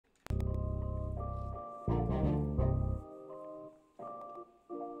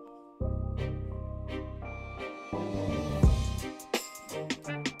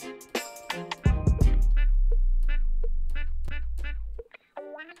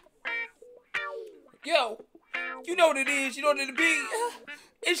Yo, you know what it is, you know what it be.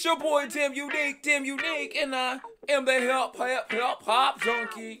 It's your boy Tim Unique, and I am the hip hop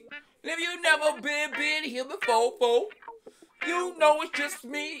junkie. And if you never been here before, you know it's just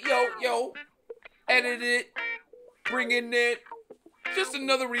me, yo. Edit it, bringing it, just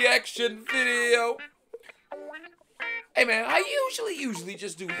another reaction video. Hey man, I usually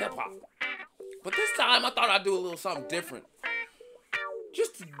just do hip hop, but this time I thought I'd do a little something different.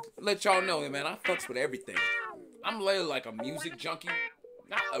 Just to let y'all know, man, I fucks with everything. I'm like a music junkie,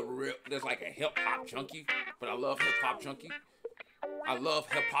 not a real. There's like a hip hop junkie, but I love hip hop junkie. I love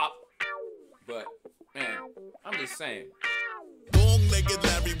hip hop, but man, I'm just saying. Long-legged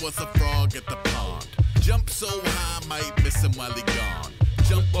Larry was a frog at the pond. Jump so high, might miss him while he gone.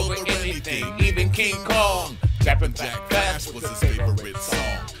 Jump over anything, even King Kong. Trappin' Jack Fast was his favorite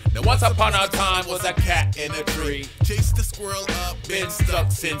song. Now once upon a time was a cat in a tree. Chased the squirrel up, been stuck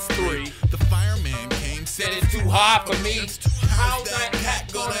since 3. The fireman came, said it's too hard for me. How's that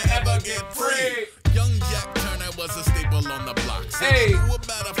cat gonna ever get free? Young Jack Turner was a staple on the block. Said he knew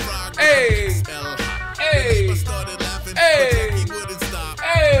about a frog with an XL hop. The neighbors started laughing, but Jackie wouldn't stop.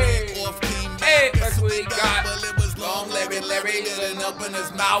 Ran off, came back, guess who he got? Well, it was long-legged Larry, didn't open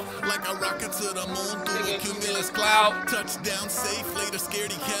his mouth. Like a rocket to the moon through a cumulus cloud. Touchdown safe, later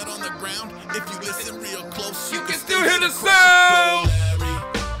scaredy cat on the ground. If you listen real close, you can still hear the sound.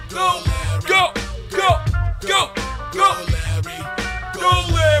 Go, Larry, go, go, go, go, go, Larry, go,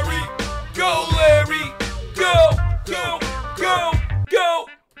 Larry, go, Larry, go, go, go, go.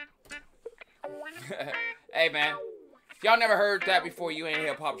 Hey man, if y'all never heard that before, you ain't a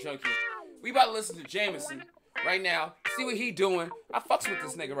hip hop junkie. We about to listen to JMSN right now. See what he doing. I fucks with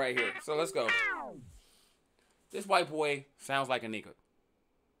this nigga right here. So let's go. This white boy sounds like a nigga.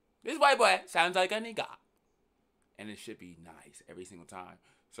 This white boy sounds like a nigga. And it should be nice every single time.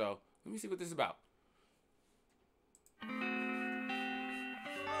 So let me see what this is about.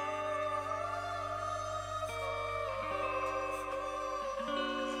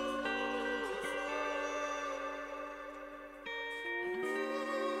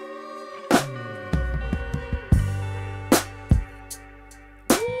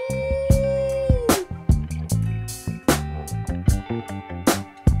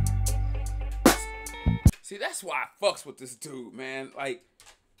 See, that's why I fucks with this dude, man.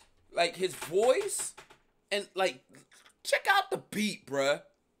 Like his voice and like, check out the beat, bruh.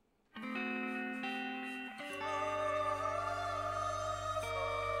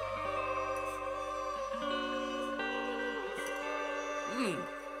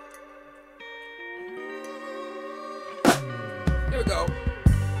 Here we go.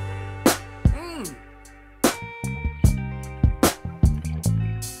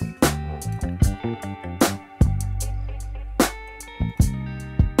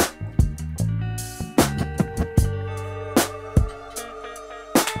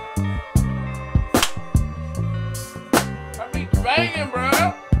 Banging, bro.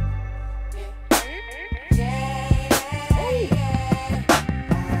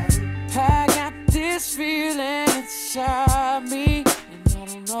 I got this feeling inside me, and I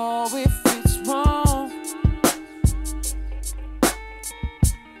don't know if it's wrong.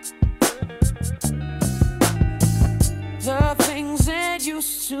 The things that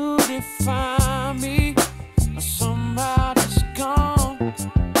used to define me are somebody's gone.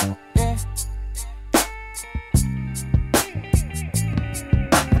 Yeah.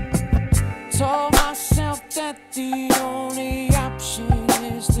 Told myself that the only option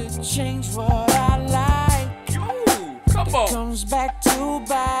is to change what I like. Ooh, come on. It comes back to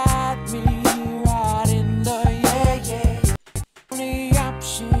bite me right in the yeah. Only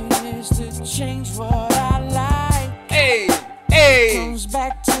option is to change what I like. Hey. It comes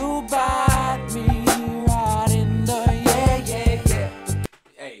back to bite me right in the yeah.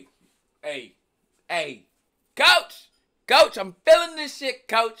 Hey. Coach, I'm feeling this shit,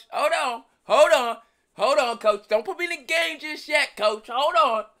 coach. Hold on, coach. Don't put me in the game just yet, coach. Hold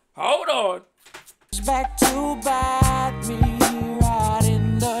on. It's back to bite me right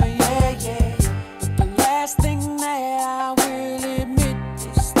in the yeah. But the last thing that I will admit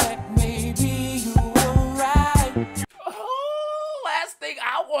is that maybe you were right. Oh, last thing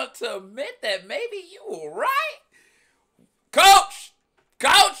I want to admit that maybe you were right. Coach.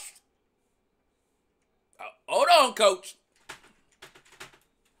 Hold on, coach.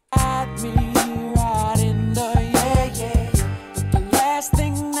 Me right in the yeah. But the last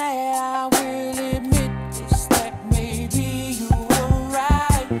thing that I will admit is that maybe you were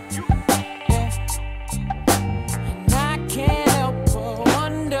right. Yeah. And I can't help but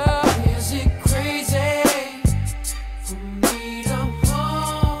wonder, is it crazy for me to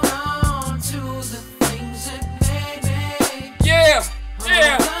hold on to the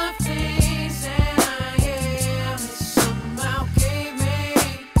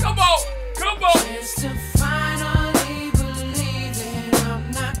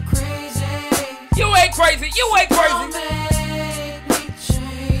ain't crazy. You ain't crazy. Don't make me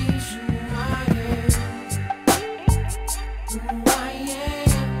change who I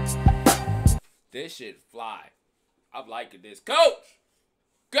am. This shit fly. I'm liking this. Coach!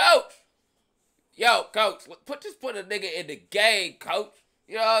 Coach! Yo, coach, put a nigga in the game, coach.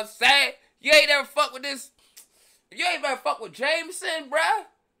 You know what I'm saying? You ain't never fuck with this. You ain't never fuck with JMSN, bruh.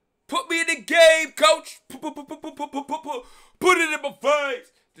 Put me in the game, coach. Put it in my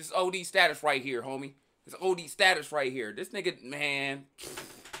face. This is OD status right here, homie. This is OD status right here. This nigga, man.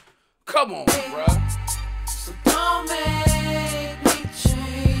 Come on, bruh. So don't make me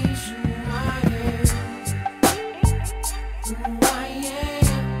change who I am. Who I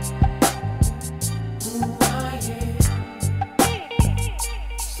am. Who I am.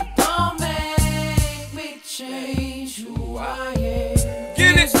 So don't make me change who I am.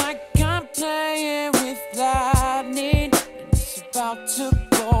 Get it. Feels like I'm playing with lightning, and it's about to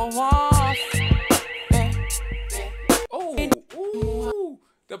go off. Ooh.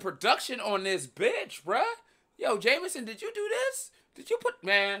 The production on this bitch, bruh. Yo, JMSN, did you do this? Did you put,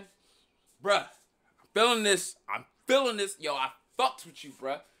 man? Bruh, I'm feeling this. I'm feeling this. Yo, I fucked with you,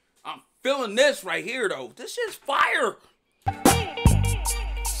 bruh. I'm feeling this right here, though. This shit's fire.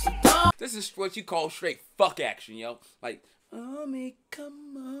 This is what you call straight fuck action, yo. Like, oh, me,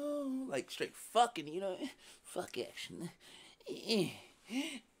 come on. Like, straight fucking, you know, fuck action.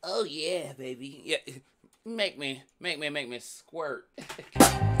 Oh, yeah, baby. Yeah, make me squirt.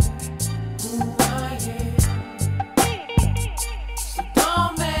 Who I am. So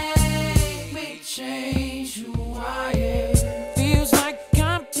don't make me change who I am. Feels like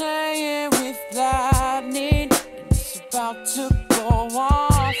I'm playing with lightning, and it's about to go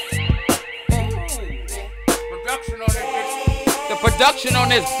off. Production on this bitch. The production on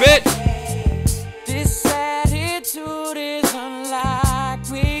this bitch. This attitude is unlike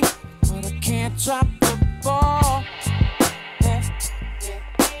me, but I can't drop the ball.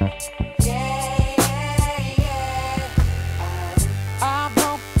 I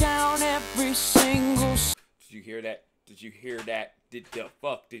broke down every single. Did you hear that? Did you hear that? Did the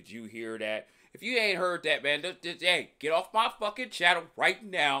fuck did you hear that? If you ain't heard that, man, hey, get off my fucking channel right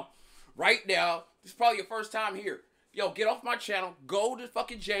now. Right now. This is probably your first time here. Yo, get off my channel. Go to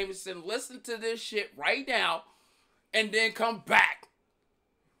fucking JMSN. Listen to this shit right now. And then come back.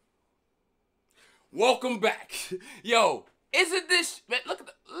 Welcome back. Yo, isn't this, man, look at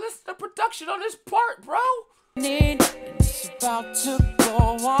listen to the production on this part, bro. It's about to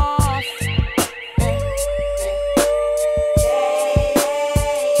go off.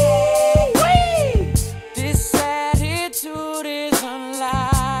 This attitude is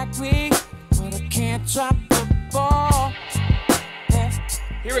unlike me, but I can't drop the ball.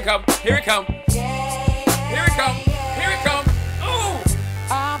 Here it come. Here it come. Here it come. Here it come. Ooh.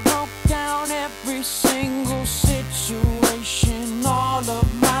 I broke down every single situation all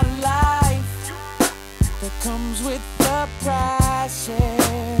of my life. That comes with the price.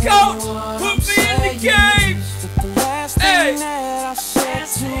 Coach, put me in the game. The last thing that I said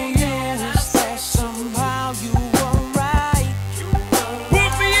to you is that somehow you were right.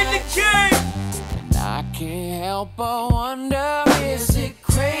 Put me in the game. And I can't help but wonder, is it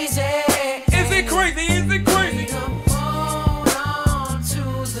crazy? Is it crazy? Is it crazy? Hold on to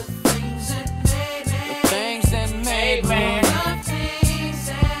the things that made me. The things that made me. The things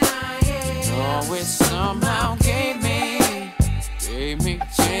that I am. Always somehow gave me.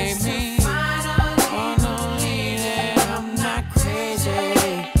 Finally that I'm not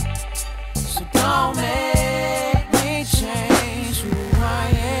crazy. So don't make me change who I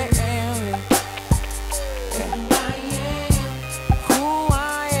am. Who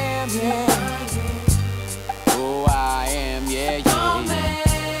I am, yeah. Who I am, yeah, yeah. Don't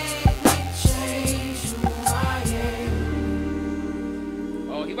make me change who I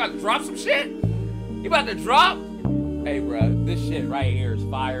am. Oh, he about to drop some shit? He about to drop? Hey, bro, this shit right here is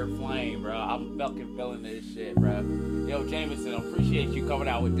fire flame, bro. I'm fucking feeling this shit, bro. Yo, JMSN, I appreciate you coming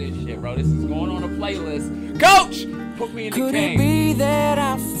out with this shit, bro. This is going on a playlist. Coach, put me in the Could game. it be that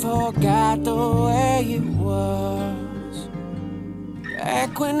I forgot the way it was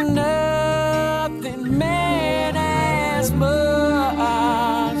back when nothing meant as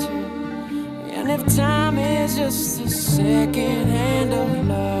much? And if time is just a second hand of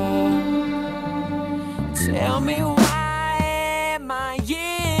love, tell me why am I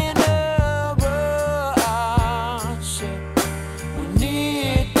in a rush when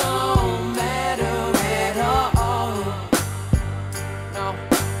it don't matter at all? No,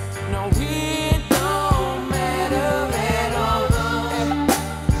 it don't matter at all.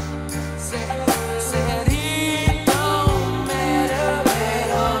 Said it don't matter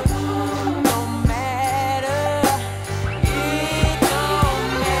at all. Don't matter.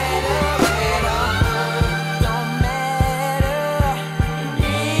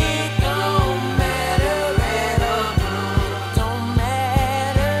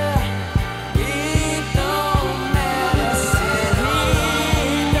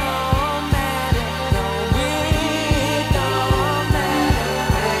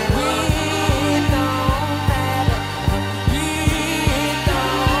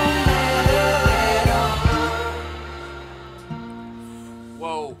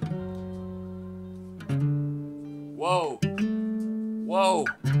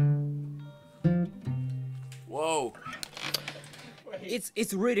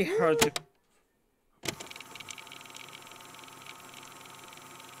 it's really hard to.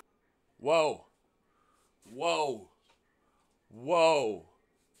 Whoa. Whoa. Whoa.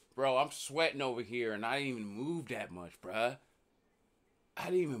 Bro, I'm sweating over here and I didn't even move that much, bruh. I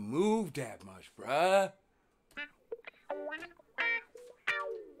didn't even move that much, bruh.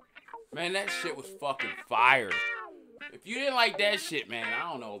 Man, that shit was fucking fire. If you didn't like that shit, man, I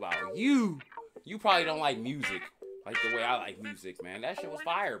don't know about you. You probably don't like music like the way I like music, man. That shit was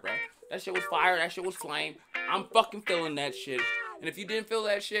fire, bro. That shit was fire. That shit was flame. I'm fucking feeling that shit. And if you didn't feel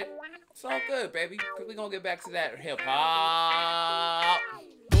that shit, it's all good, baby. Because we're going to get back to that hip-hop.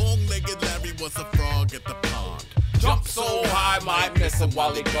 Long-legged Larry was a frog at the pond. Jump so high, might miss him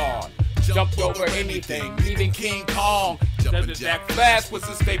while he gone. Jumped over anything, even King Kong. Jumping Jack Fast was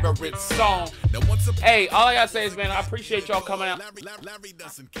his favorite song. Hey, all I gotta say is, man, I appreciate y'all coming out. Larry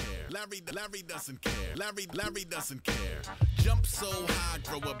doesn't care. Larry doesn't care. Larry doesn't care. Jump so high,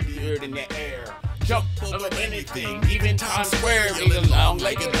 grow a beard in the air. Jump over anything, even Times Square. Even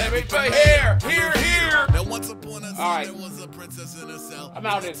long-legged Larry for hair. Here. Now once upon a time there was a princess in a cell. I'm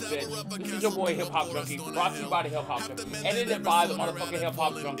out of this bitch. This is your boy Hip Hop Junkie, brought to you by the Hip Hop Junkie, edited by the motherfucking Hip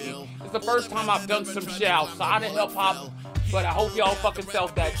Hop Junkie. It's the first time I've done some shit outside of hip hop, but I hope y'all fucking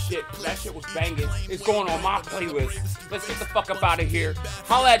felt that shit. That shit was banging. It's going on my playlist. Let's get the fuck up out of here.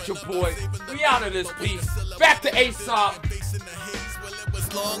 Holla at your boy. We out of this piece. Back to Aesop.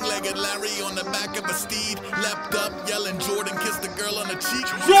 Long-legged Larry on the back of a steed, leapt up, yelling Jordan, kissed the girl on the cheek.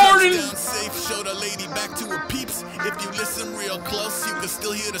 Jordan! Safe, showed a lady back to her peeps. If you listen real close, you can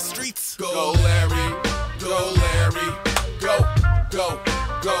still hear the streets. Go Larry, go Larry, go Larry,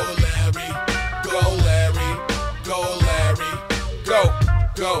 go Larry, go Larry,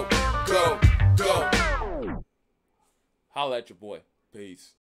 go. Holla at your boy. Peace.